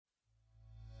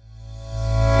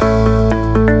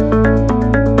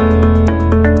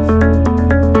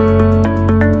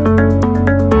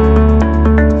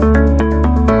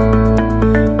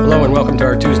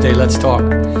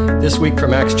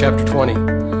from Acts chapter 20.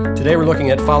 Today we're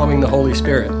looking at following the Holy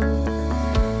Spirit.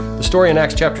 The story in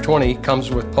Acts chapter 20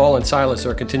 comes with Paul and Silas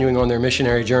are continuing on their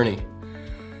missionary journey.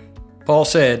 Paul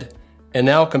said, "And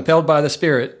now, compelled by the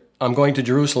Spirit, I'm going to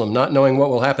Jerusalem, not knowing what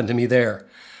will happen to me there.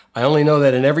 I only know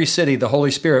that in every city the Holy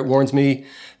Spirit warns me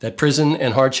that prison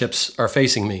and hardships are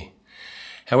facing me.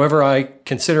 However, I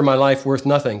consider my life worth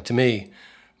nothing to me.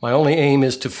 My only aim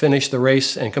is to finish the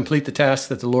race and complete the task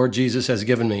that the Lord Jesus has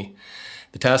given me,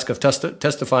 the task of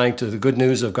testifying to the good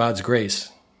news of God's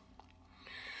grace."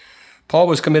 Paul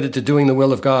was committed to doing the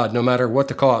will of God, no matter what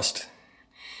the cost.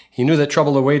 He knew that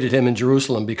trouble awaited him in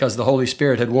Jerusalem because the Holy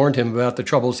Spirit had warned him about the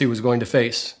troubles he was going to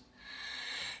face.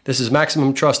 This is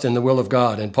maximum trust in the will of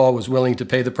God, and Paul was willing to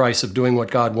pay the price of doing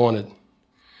what God wanted.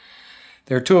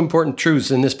 There are two important truths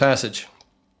in this passage.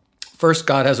 First,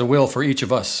 God has a will for each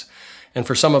of us, and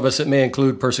for some of us it may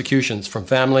include persecutions from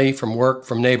family, from work,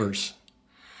 from neighbors.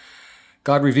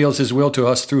 God reveals his will to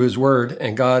us through his word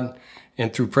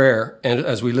and through prayer, and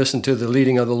as we listen to the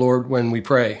leading of the Lord when we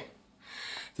pray.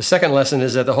 The second lesson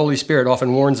is that the Holy Spirit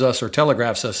often warns us or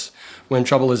telegraphs us when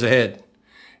trouble is ahead.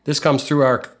 This comes through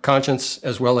our conscience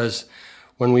as well as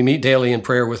when we meet daily in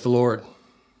prayer with the Lord.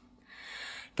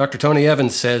 Dr. Tony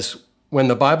Evans says, "When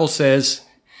the Bible says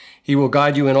he will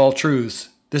guide you in all truths,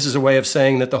 this is a way of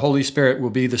saying that the Holy Spirit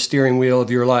will be the steering wheel of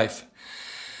your life.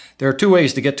 There are two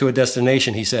ways to get to a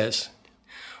destination," he says.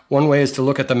 One way is to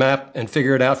look at the map and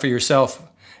figure it out for yourself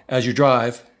as you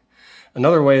drive.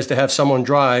 Another way is to have someone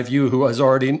drive you who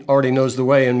already knows the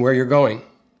way and where you're going.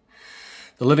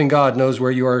 The living God knows where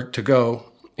you are to go,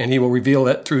 and he will reveal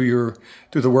that through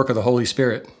the work of the Holy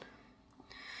Spirit.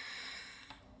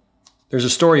 There's a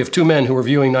story of two men who were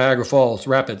viewing Niagara Falls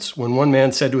rapids when one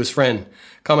man said to his friend,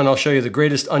 "Come and I'll show you the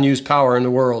greatest unused power in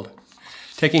the world."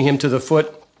 Taking him to the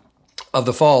foot of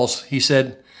the falls,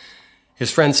 his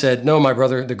friend said, "No, my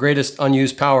brother, the greatest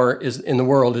unused power in the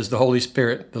world is the Holy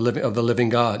Spirit of the living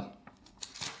God."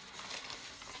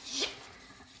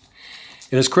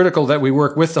 It is critical that we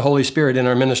work with the Holy Spirit in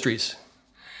our ministries.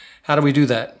 How do we do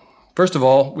that? First of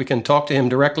all, we can talk to him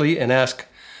directly and ask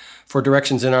for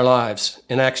directions in our lives.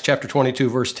 In Acts chapter 22,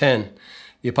 verse 10,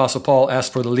 the Apostle Paul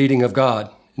asked for the leading of God.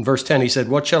 In verse 10, he said,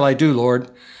 "What shall I do, Lord?"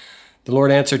 The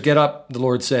Lord answered, "Get up," the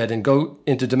Lord said, "and go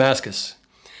into Damascus.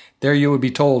 There you will be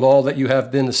told all that you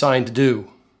have been assigned to do."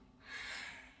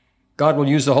 God will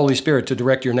use the Holy Spirit to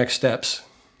direct your next steps.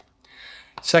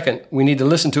 Second, we need to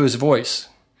listen to his voice.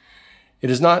 It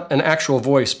is not an actual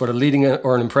voice, but a leading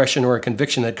or an impression or a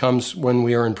conviction that comes when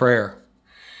we are in prayer.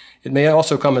 It may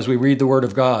also come as we read the Word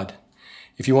of God.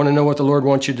 If you want to know what the Lord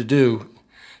wants you to do,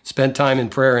 spend time in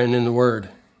prayer and in the Word.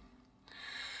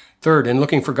 Third, in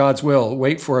looking for God's will,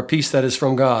 wait for a peace that is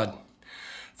from God.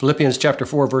 Philippians chapter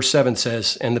 4, verse 7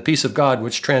 says, "And the peace of God,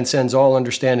 which transcends all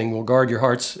understanding, will guard your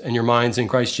hearts and your minds in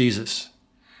Christ Jesus."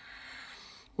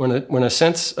 When a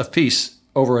sense of peace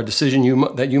over a decision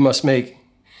that you must make,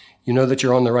 you know that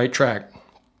you're on the right track.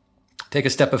 Take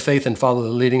a step of faith and follow the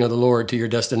leading of the Lord to your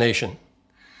destination.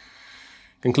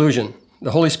 Conclusion: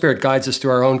 the Holy Spirit guides us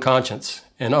through our own conscience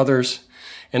and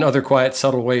other quiet,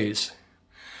 subtle ways.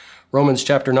 Romans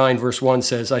chapter 9, verse 1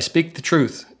 says, "I speak the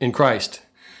truth in Christ.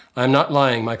 I am not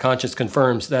lying. My conscience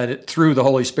confirms that through the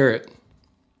Holy Spirit."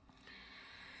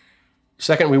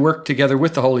 Second, we work together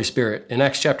with the Holy Spirit. In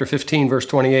Acts chapter 15, verse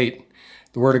 28,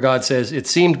 the Word of God says, "It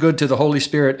seemed good to the Holy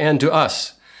Spirit and to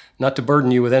us not to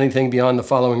burden you with anything beyond the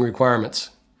following requirements."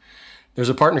 There's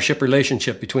a partnership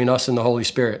relationship between us and the Holy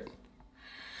Spirit.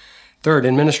 Third,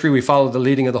 in ministry, we follow the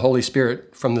leading of the Holy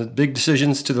Spirit, from the big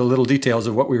decisions to the little details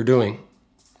of what we are doing.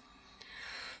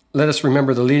 Let us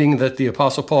remember the leading that the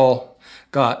Apostle Paul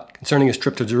got concerning his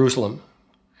trip to Jerusalem.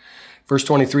 Verse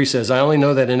 23 says, "I only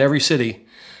know that in every city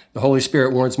the Holy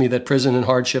Spirit warns me that prison and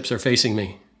hardships are facing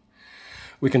me."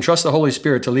 We can trust the Holy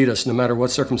Spirit to lead us no matter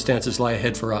what circumstances lie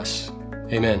ahead for us.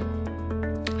 Amen.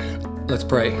 Let's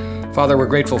pray. Father, we're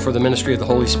grateful for the ministry of the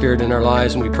Holy Spirit in our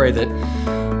lives, and we pray that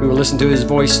we will listen to his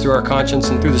voice through our conscience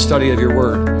and through the study of your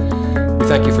word. We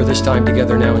thank you for this time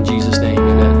together now in Jesus' name.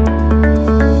 Amen.